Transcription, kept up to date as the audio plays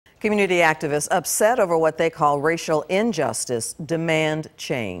Community activists upset over what they call racial injustice demand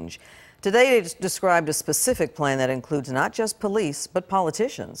change. Today, they described a specific plan that includes not just police, but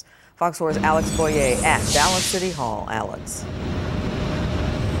politicians. Fox 4's Alex Boyer at Dallas City Hall. Alex.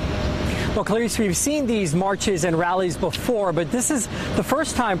 Well, Clarice, we've seen these marches and rallies before, but this is the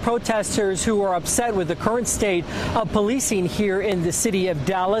first time protesters who are upset with the current state of policing here in the city of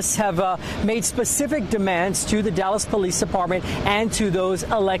Dallas have made specific demands to the Dallas Police Department and to those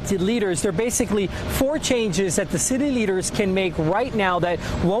elected leaders. There are basically 4 changes that the city leaders can make right now that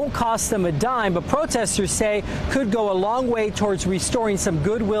won't cost them a dime, but protesters say could go a long way towards restoring some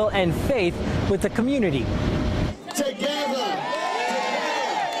goodwill and faith with the community.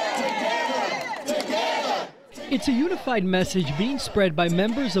 It's a unified message being spread by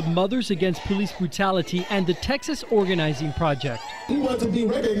members of Mothers Against Police Brutality and the Texas Organizing Project. We want to be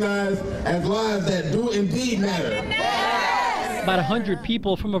recognized as lives that do indeed matter. About 100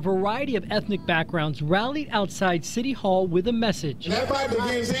 people from a variety of ethnic backgrounds rallied outside City Hall with a message. And that fight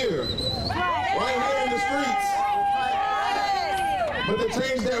begins here, right here in the streets. But the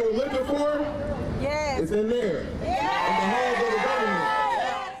change that we're looking for is in there, in the halls of the government.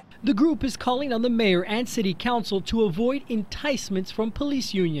 The group is calling on the mayor and city council to avoid enticements from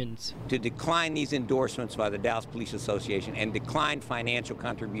police unions. To decline these endorsements by the Dallas Police Association and decline financial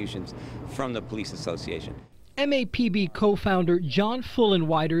contributions from the police association. MAPB co-founder John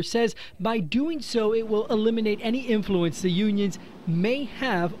Fullenwider says by doing so it will eliminate any influence the unions may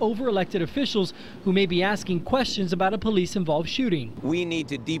have over elected officials who may be asking questions about a police-involved shooting. We need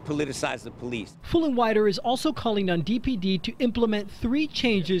to depoliticize the police. Fullenwider is also calling on DPD to implement 3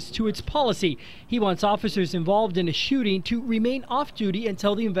 changes to its policy. He wants officers involved in a shooting to remain off-duty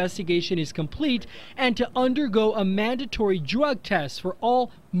until the investigation is complete and to undergo a mandatory drug test for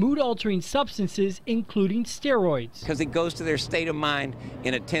all mood-altering substances, including steroids. Because it goes to their state of mind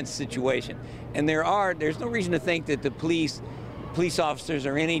in a tense situation. And there's no reason to think that the police officers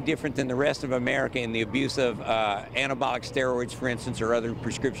are any different than the rest of America in the abuse of anabolic steroids, for instance, or other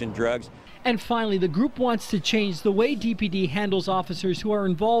prescription drugs. And finally, the group wants to change the way DPD handles officers who are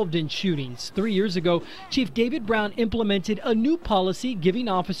involved in shootings. 3 years ago, Chief David Brown implemented a new policy giving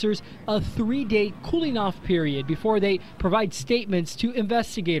officers a 3-day cooling-off period before they provide statements to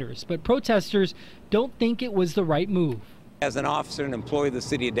investigators. But protesters don't think it was the right move. As an officer and employee of the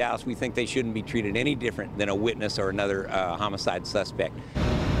city of Dallas, we think they shouldn't be treated any different than a witness or another homicide suspect.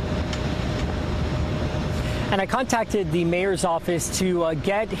 And I contacted the mayor's office to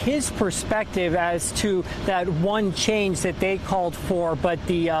get his perspective as to that one change that they called for, but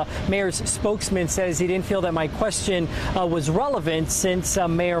the mayor's spokesman says he didn't feel that my question was relevant since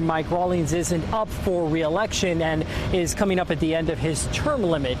Mayor Mike Rawlings isn't up for re-election and is coming up at the end of his term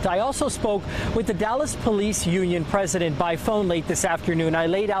limit. I also spoke with the Dallas Police Union president by phone late this afternoon. I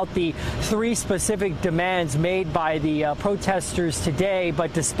laid out the 3 specific demands made by the protesters today,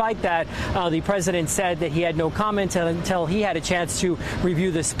 but despite that, the president said that he had no comment until he had a chance to review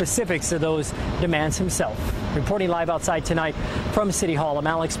the specifics of those demands himself. Reporting live outside tonight from City Hall, I'm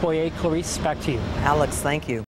Alex Boyer. Clarice, back to you. Alex, thank you.